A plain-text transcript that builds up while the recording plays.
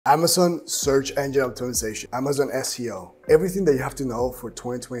Amazon search engine optimization, Amazon SEO, everything that you have to know for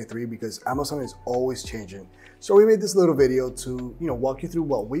 2023 because Amazon is always changing. So we made this little video to walk you through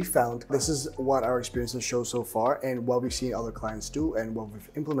what we found. This is what our experiences show so far and what we've seen other clients do and what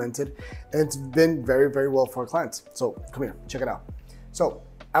we've implemented. And it's been very, very well for our clients. So come here, check it out. So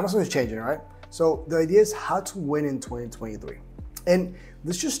Amazon is changing, right? So the idea is how to win in 2023. And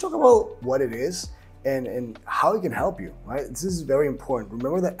let's just talk about what it is and how it can help you, right? This is very important.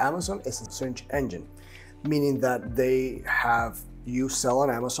 Remember that Amazon is a search engine, meaning that they have you sell on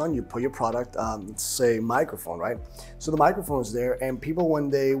Amazon, you put your product, say microphone, right? So the microphone is there and people,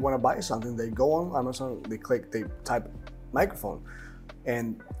 when they want to buy something, they go on Amazon, they type microphone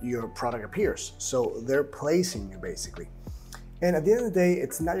and your product appears. So they're placing you basically. And at the end of the day,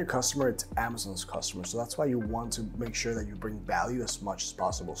 it's not your customer, it's Amazon's customer. So that's why you want to make sure that you bring value as much as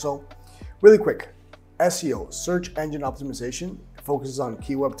possible. So really quick, SEO, search engine optimization, focuses on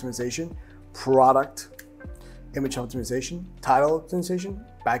keyword optimization, product image optimization, title optimization,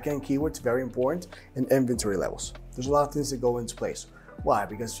 backend keywords, very important, and inventory levels. There's a lot of things that go into place. Why?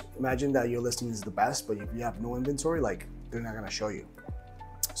 Because imagine that your listing is the best, but if you have no inventory, they're not gonna show you.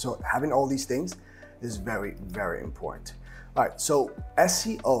 So having all these things is very, very important. All right, so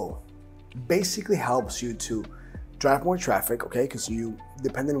SEO basically helps you to drive more traffic, okay? Because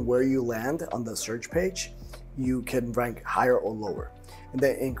depending on where you land on the search page, you can rank higher or lower. And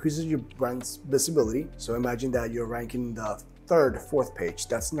that increases your brand's visibility. So imagine that you're ranking the third, fourth page.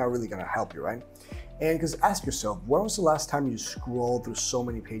 That's not really gonna help you, right? And because ask yourself, when was the last time you scrolled through so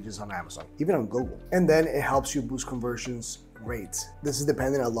many pages on Amazon, even on Google? And then it helps you boost conversions rates. This is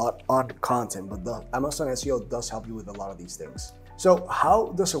dependent a lot on content, but the Amazon SEO does help you with a lot of these things. So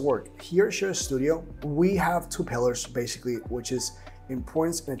how does it work? Here at Share Studio, we have two pillars basically, which is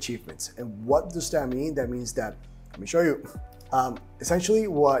importance and achievements. And what does that mean? That means that, let me show you. Essentially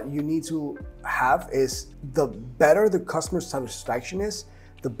what you need to have is the better the customer satisfaction is,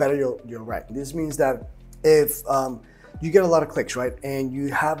 the better you'll rank. This means that if you get a lot of clicks, right? And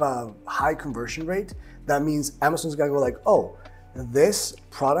you have a high conversion rate, that means Amazon's gonna go like, oh, this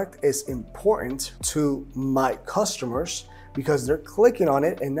product is important to my customers because they're clicking on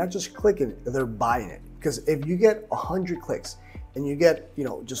it and not just clicking, they're buying it. Because if you get 100 clicks and you get,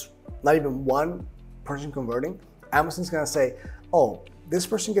 just not even one person converting, Amazon's gonna say, oh, this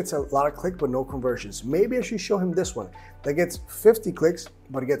person gets a lot of clicks but no conversions. Maybe I should show him this one that gets 50 clicks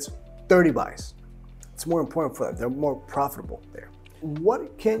but it gets 30 buys. It's more important for them. They're more profitable there.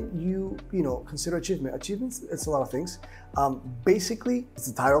 What can you, consider achievement? Achievements, it's a lot of things. Basically, it's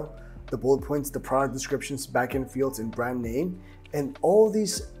the title, the bullet points, the product descriptions, backend fields, and brand name. And all of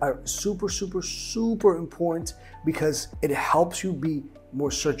these are super, super, super important because it helps you be more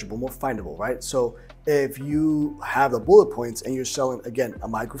searchable, more findable, right? So if you have the bullet points and you're selling, again, a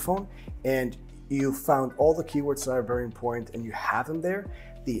microphone, and you found all the keywords that are very important and you have them there,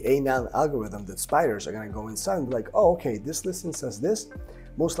 the A9 algorithm, the spiders are gonna go inside and be like, oh, okay, this listing says this,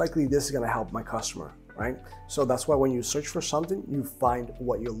 most likely this is gonna help my customer, right? So that's why when you search for something, you find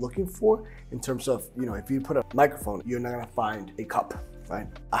what you're looking for in terms of, if you put a microphone, you're not gonna find a cup, right?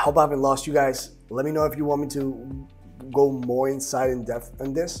 I hope I haven't lost you guys. Let me know if you want me to go more inside in depth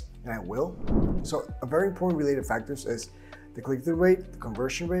on this, and I will. So a very important related factors is the click-through rate, the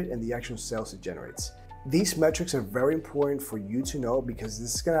conversion rate, and the actual sales it generates. These metrics are very important for you to know because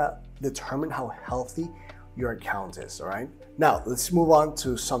this is gonna determine how healthy your account is, all right? Now, let's move on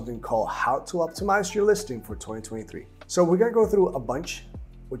to something called how to optimize your listing for 2023. So we're gonna go through a bunch,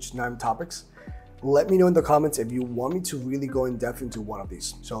 which is 9 topics. Let me know in the comments if you want me to really go in depth into one of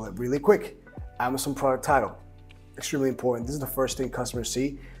these. So really quick, Amazon product title, extremely important. This is the first thing customers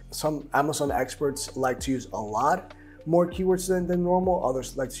see. Some Amazon experts like to use a lot more keywords than normal,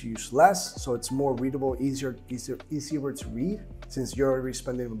 others like to use less, so it's more readable, easier to read. Since you're already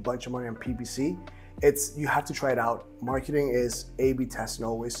spending a bunch of money on PPC, you have to try it out. Marketing is A/B testing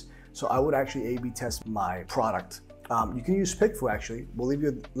always, so I would actually A/B test my product. You can use PickFu actually. We'll leave you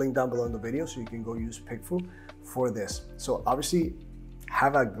a link down below in the video so you can go use PickFu for this. So obviously,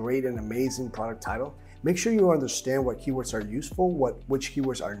 have a great and amazing product title. Make sure you understand what keywords are useful, which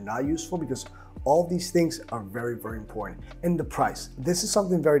keywords are not useful, because all of these things are very, very important. And the price. This is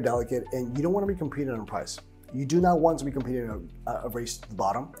something very delicate and you don't want to be competing on price. You do not want to be competing in a race to the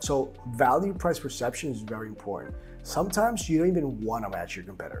bottom. So value price perception is very important. Sometimes you don't even want to match your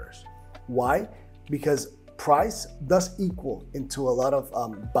competitors. Why? Because price does equal into a lot of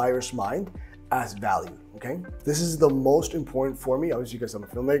buyers' mind as value, okay? This is the most important for me, obviously because I'm a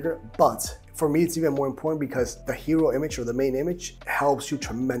filmmaker, but for me it's even more important because the hero image or the main image helps you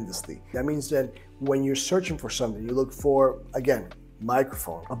tremendously. That means that when you're searching for something, you look for, again,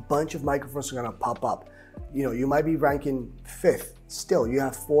 microphone. A bunch of microphones are gonna pop up. You know, you might be ranking 5th. Still, you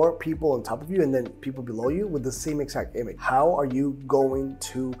have 4 people on top of you and then people below you with the same exact image. How are you going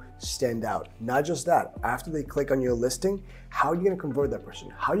to stand out? Not just that, after they click on your listing, how are you gonna convert that person?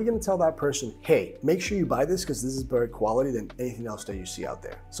 How are you gonna tell that person, hey, make sure you buy this because this is better quality than anything else that you see out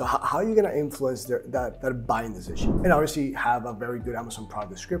there? So how are you gonna influence that buying decision? And obviously have a very good Amazon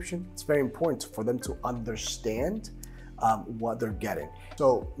product description. It's very important for them to understand what they're getting.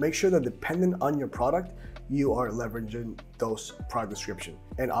 So make sure that dependent on your product, you are leveraging those product description.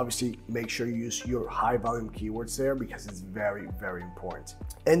 And obviously make sure you use your high volume keywords there because it's very, very important.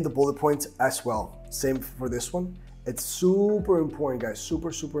 And the bullet points as well. Same for this one. It's super important, guys,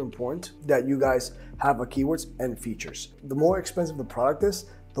 super, super important that you guys have a keywords and features. The more expensive the product is,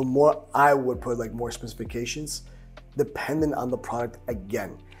 the more I would put like more specifications dependent on the product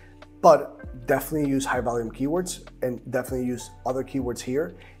again. But definitely use high volume keywords and definitely use other keywords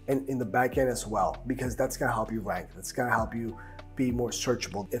here and in the back end as well, because that's gonna help you rank. That's gonna help you be more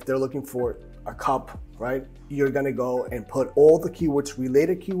searchable. If they're looking for a cup, right? You're gonna go and put all the keywords,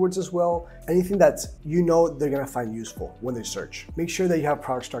 related keywords as well, anything that's, you know, they're gonna find useful when they search. Make sure that you have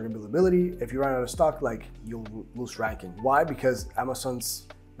product stock availability. If you run out of stock, like you'll lose ranking. Why? Because Amazon's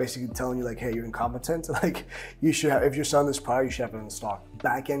basically telling you like, hey, you're incompetent. Like you should have, if you're selling this product, you should have it in stock.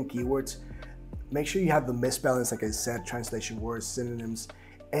 Back-end keywords, make sure you have the misbalance, like I said, translation words, synonyms,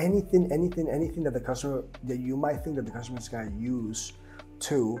 anything that the customer, that you might think that the customer is gonna use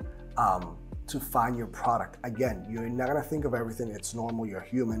to find your product. Again, you're not gonna think of everything. It's normal, you're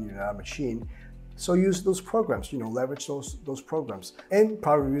human, you're not a machine. So use those programs, you know, leverage those programs. And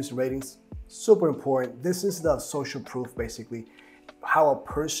product reviews and ratings, super important. This is the social proof, basically, how a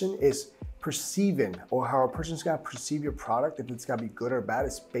person is perceiving or how a person's gonna perceive your product, if it's gonna be good or bad,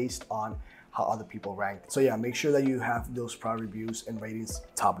 is based on how other people rank. So yeah, make sure that you have those product reviews and ratings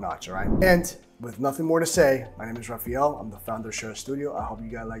top notch, all right? And with nothing more to say, my name is Rafael. I'm the founder of SEO Studio. I hope you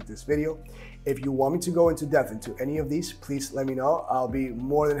guys like this video. If you want me to go into depth into any of these, please let me know. I'll be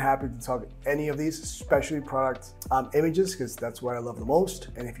more than happy to talk any of these, especially product images, because that's what I love the most.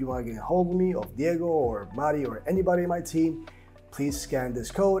 And if you want to get a hold of me, of Diego or Mari or anybody in my team, please scan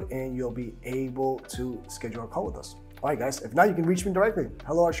this code and you'll be able to schedule a call with us. All right, guys, if not, you can reach me directly.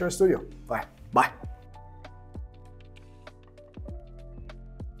 Hello at SEO Studio. Bye.